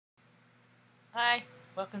Hi,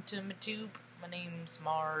 welcome to my tube. My name's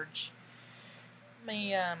Marge.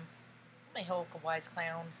 My Hoka Wise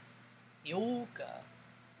Clown. Yoga.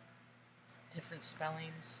 Different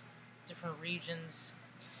spellings, different regions.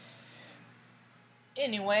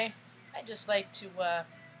 Anyway, I just like to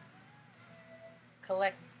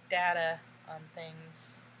collect data on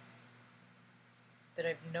things that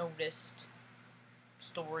I've noticed,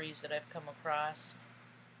 stories that I've come across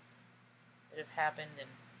that have happened in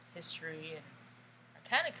history and are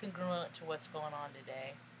kind of congruent to what's going on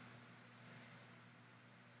today.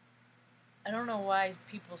 I don't know why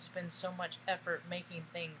people spend so much effort making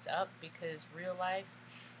things up because real life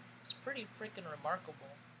is pretty freaking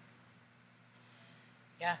remarkable.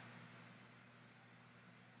 Yeah.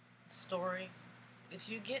 Story. If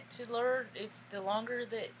you get to learn, if the longer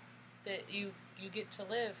that you get to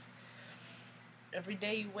live, every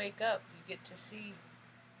day you wake up, you get to see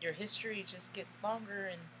your history just gets longer,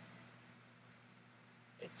 and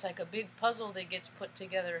it's like a big puzzle that gets put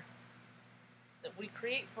together that we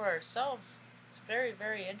create for ourselves. It's very,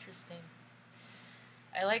 very interesting.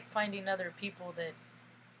 I like finding other people that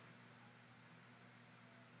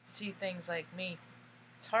see things like me.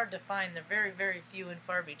 It's hard to find. They're very, very few and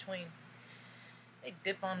far between. They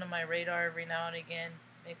dip onto my radar every now and again,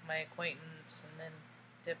 make my acquaintance, and then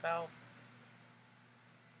dip out.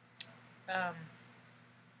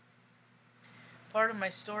 Part of my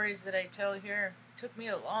stories that I tell here took me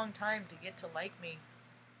a long time to get to like me.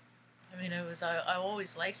 I mean, I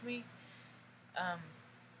always liked me,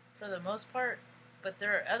 for the most part, but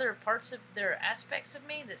there are aspects of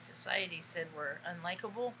me that society said were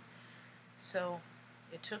unlikable. So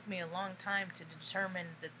it took me a long time to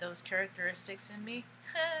determine that those characteristics in me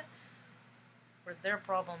were their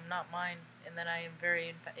problem, not mine, and that I am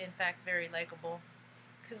in fact, very likable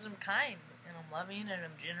because I'm kind and I'm loving and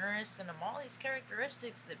I'm generous and I'm all these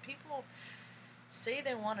characteristics that people say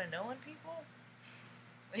they want to know in people.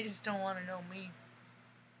 They just don't want to know me.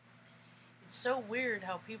 It's so weird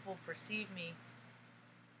how people perceive me.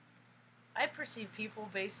 I perceive people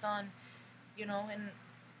based on, and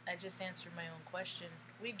I just answered my own question.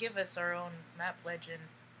 We give us our own map legend.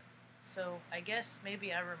 So I guess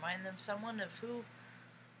maybe I remind them someone of who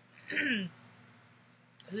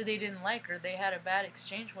who they didn't like or they had a bad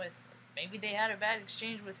exchange with. Maybe they had a bad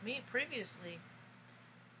exchange with me previously.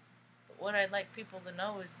 But what I'd like people to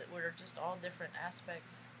know is that we're just all different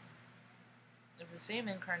aspects of the same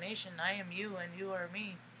incarnation. I am you and you are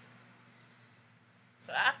me.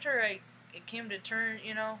 So after it came to turn,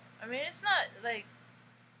 I mean, it's not like,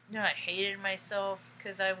 I hated myself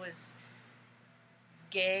because I was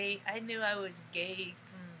gay. I knew I was gay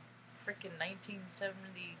from freaking 1977.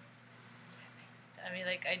 I mean,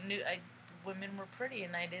 like, I knew women were pretty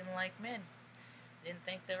and I didn't like men. I didn't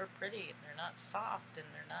think they were pretty and they're not soft and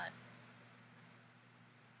they're not.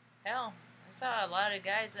 Hell, I saw a lot of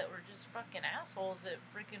guys that were just fucking assholes that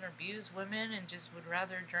freaking abuse women and just would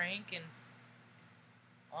rather drink, and,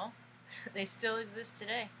 well, they still exist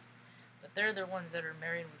today. But they're the ones that are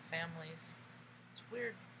married with families. It's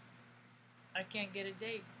weird. I can't get a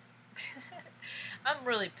date. I'm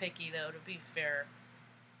really picky, though, to be fair.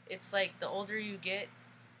 It's like the older you get,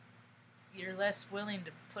 you're less willing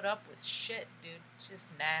to put up with shit, dude. It's just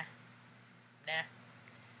nah,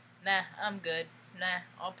 I'm good. Nah,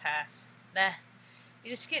 I'll pass. Nah.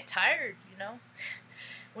 You just get tired,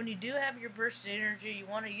 When you do have your bursts of energy, you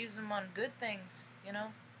want to use them on good things,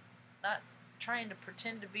 Not trying to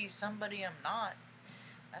pretend to be somebody I'm not.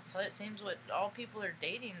 That's what it seems what all people are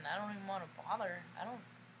dating. I don't even want to bother. I don't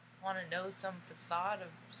want to know some facade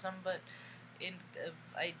of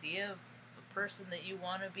idea of a person that you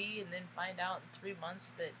want to be and then find out in 3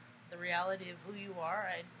 months that the reality of who you are.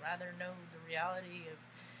 I'd rather know the reality of,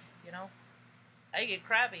 I get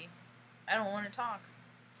crabby. I don't want to talk.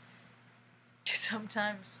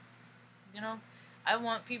 Sometimes, I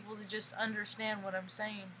want people to just understand what I'm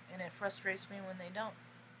saying, and it frustrates me when they don't.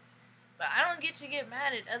 But I don't get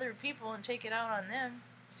mad at other people and take it out on them.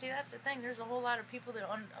 See, that's the thing. There's a whole lot of people that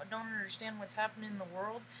don't understand what's happening in the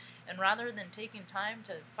world, and rather than taking time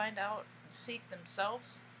to find out, seek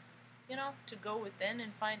themselves, to go within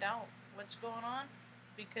and find out what's going on,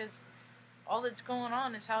 because all that's going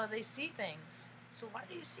on is how they see things. So why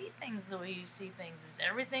do you see things the way you see things? Is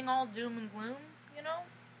everything all doom and gloom,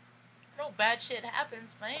 No bad shit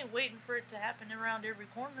happens, but I ain't waiting for it to happen around every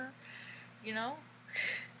corner, That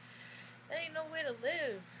ain't no way to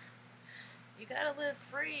live. You gotta live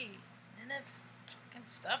free. And if fucking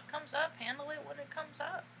stuff comes up, handle it when it comes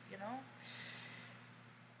up,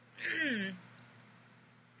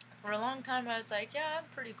 For a long time I was like, yeah, I'm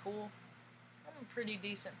pretty cool. I'm I'm a pretty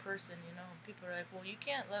decent person, you know. People are like, well, you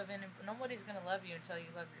can't love nobody's gonna love you until you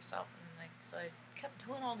love yourself. And like, so I kept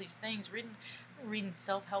doing all these things, reading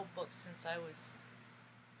self-help books since I was,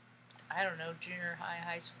 I don't know, junior high,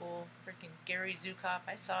 high school. Freaking Gary Zukav.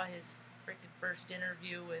 I saw his freaking first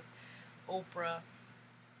interview with Oprah.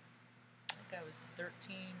 I think I was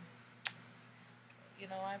 13. You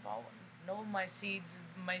know, I've always known my seeds,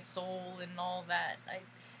 my soul, and all that. I've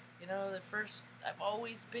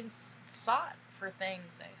always been sought for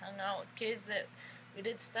things. I hung out with kids that we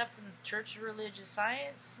did stuff in the Church of Religious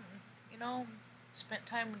Science, and, you know, spent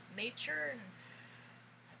time with nature, and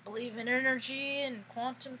I believe in energy and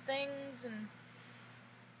quantum things and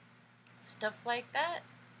stuff like that.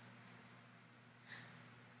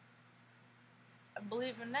 I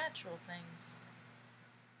believe in natural things.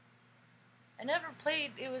 I never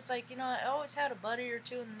played, it was like, you know, I always had a buddy or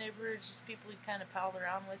two in the neighborhood, just people you kind of pal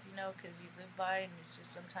around with, you know, because you live by, and it's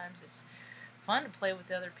just sometimes it's fun to play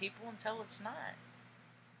with other people until it's not.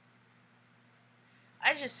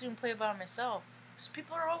 I just soon play by myself, because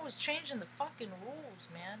people are always changing the fucking rules,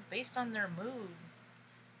 man, based on their mood.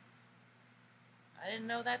 I didn't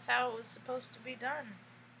know that's how it was supposed to be done,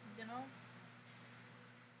 you know?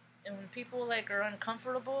 And when people, like, are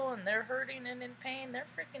uncomfortable and they're hurting and in pain, they're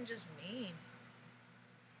freaking just mean.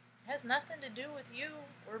 It has nothing to do with you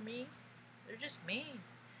or me. They're just mean.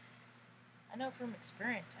 I know from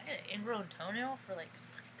experience. I had an ingrown toenail for like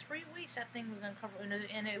 3 weeks. That thing was uncomfortable,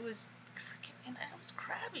 and it was freaking, and I was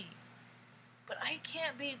crabby. But I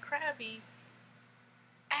can't be crabby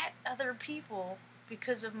at other people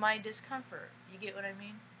because of my discomfort. You get what I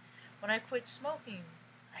mean? When I quit smoking,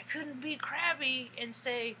 I couldn't be crabby and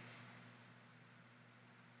say,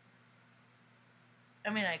 I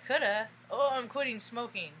mean, I coulda. Oh, I'm quitting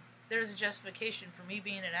smoking. There's a justification for me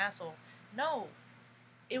being an asshole. No.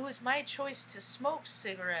 It was my choice to smoke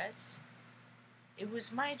cigarettes. It was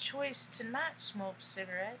my choice to not smoke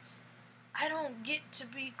cigarettes. I don't get to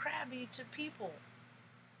be crabby to people.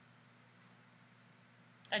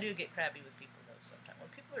 I do get crabby with people, though, sometimes. When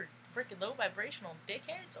people are freaking low vibrational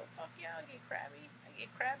dickheads, oh, fuck yeah, I get crabby. I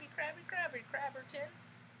get crabberton.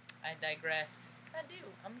 I digress. I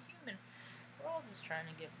do. I'm human. We're all just trying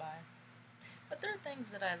to get by. But there are things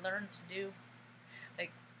that I learned to do.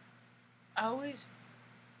 Like, I always,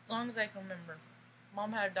 as long as I can remember,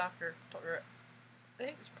 Mom had a doctor, or I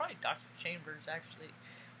think it was probably Dr. Chambers, actually.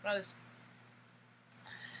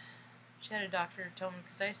 She had a doctor tell me,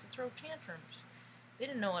 because I used to throw tantrums. They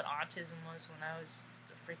didn't know what autism was when I was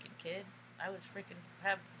a freaking kid. I was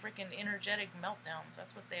have energetic meltdowns.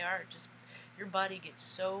 That's what they are. Just, your body gets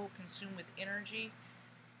so consumed with energy,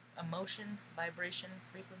 emotion, vibration,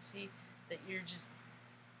 frequency, that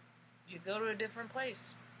you go to a different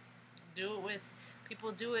place.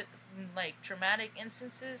 People do it in, like, traumatic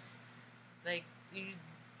instances. Like, you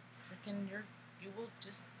will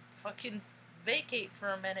just fucking vacate for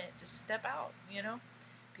a minute, just step out, you know?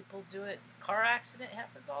 People do it. Car accident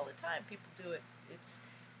happens all the time. People do it. It's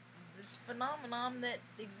this phenomenon that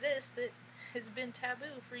exists that has been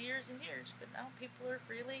taboo for years and years, but now people are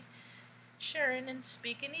freely sharing and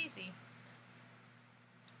speaking easy.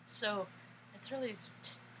 So I throw these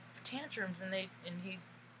tantrums, and he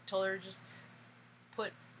told her, just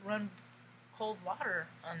run cold water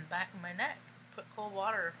on the back of my neck. Put cold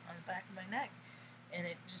water on the back of my neck, and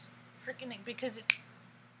it just freaking, because it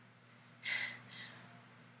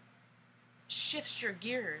shifts your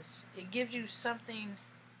gears. It gives you something.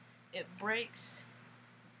 It breaks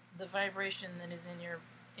the vibration that is in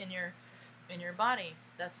your body.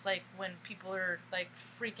 That's like when people are like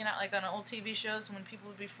freaking out, like on old TV shows, when people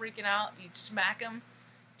would be freaking out, you'd smack them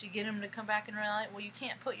to get them to come back in reality. Well, you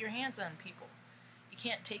can't put your hands on people. You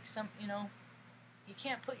can't take you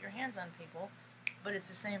can't put your hands on people, but it's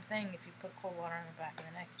the same thing if you put cold water on the back of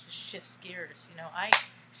the neck. It just shifts gears. You know, I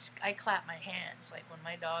clap my hands, like when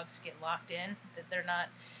my dogs get locked in, that they're not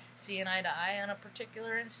seeing eye to eye on a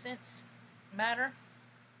particular matter.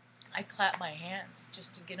 I clap my hands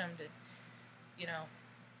just to get them to, you know,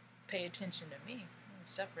 pay attention to me and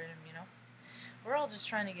separate them, you know. We're all just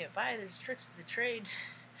trying to get by. There's tricks of the trade.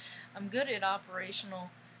 I'm good at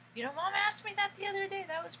operational. You know, Mom asked me that the other day.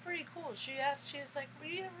 That was pretty cool. She was like, "Will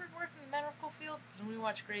you ever work in the medical field?" When we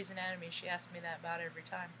watch Grey's Anatomy, she asked me that about every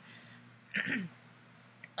time.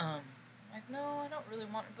 Like, no, I don't really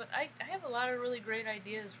want it. But I have a lot of really great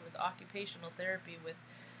ideas with occupational therapy, with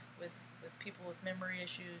people with memory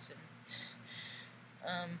issues,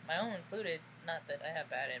 and my own included. Not that I have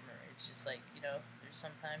bad memory. It's just like, you know, there's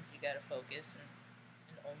sometimes you gotta focus and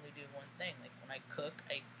only do one thing. Like when I cook,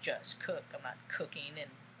 I just cook. I'm not cooking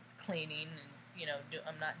and cleaning, and, you know,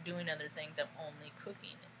 I'm not doing other things. I'm only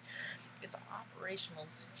cooking. It's operational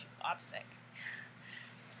OPSEC.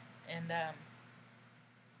 And,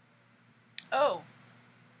 oh,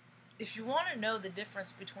 if you want to know the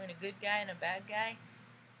difference between a good guy and a bad guy,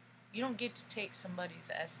 you don't get to take somebody's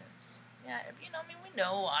essence. Yeah, you know, I mean, we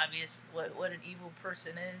know, obvious, what an evil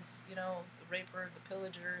person is, you know, the raper, the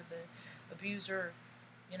pillager, the abuser,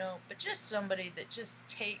 you know, but just somebody that just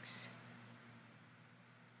takes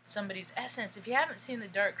somebody's essence. If you haven't seen The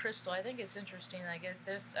Dark Crystal, I think it's interesting. I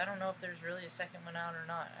guess I don't know if there's really a second one out or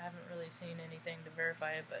not. I haven't really seen anything to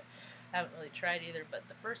verify it, but I haven't really tried either. But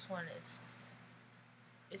the first one,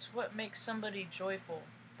 it's what makes somebody joyful.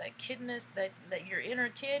 That kidness, that your inner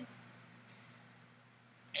kid.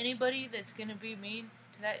 Anybody that's going to be mean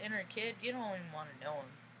to that inner kid, you don't even want to know him.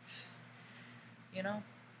 You know?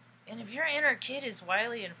 And if your inner kid is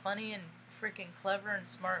wily and funny and freaking clever and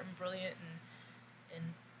smart and brilliant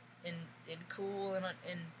and cool and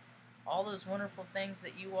all those wonderful things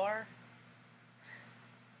that you are,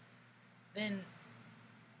 then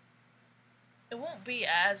it won't be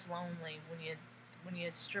as lonely when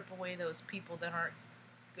you strip away those people that aren't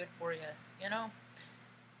good for you, you know?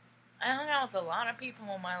 I hung out with a lot of people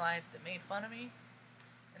in my life that made fun of me,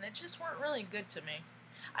 and that just weren't really good to me.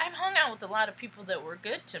 I've hung out with a lot of people that were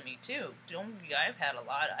good to me, too. I've had a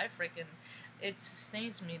lot. It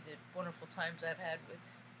sustains me, the wonderful times I've had with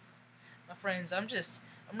my friends. I'm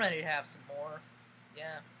ready to have some more.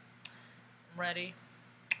 Yeah. I'm ready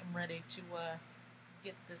to,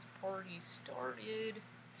 get this party started.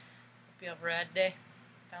 Hope you have a rad day.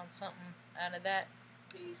 Found something out of that.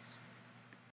 Peace.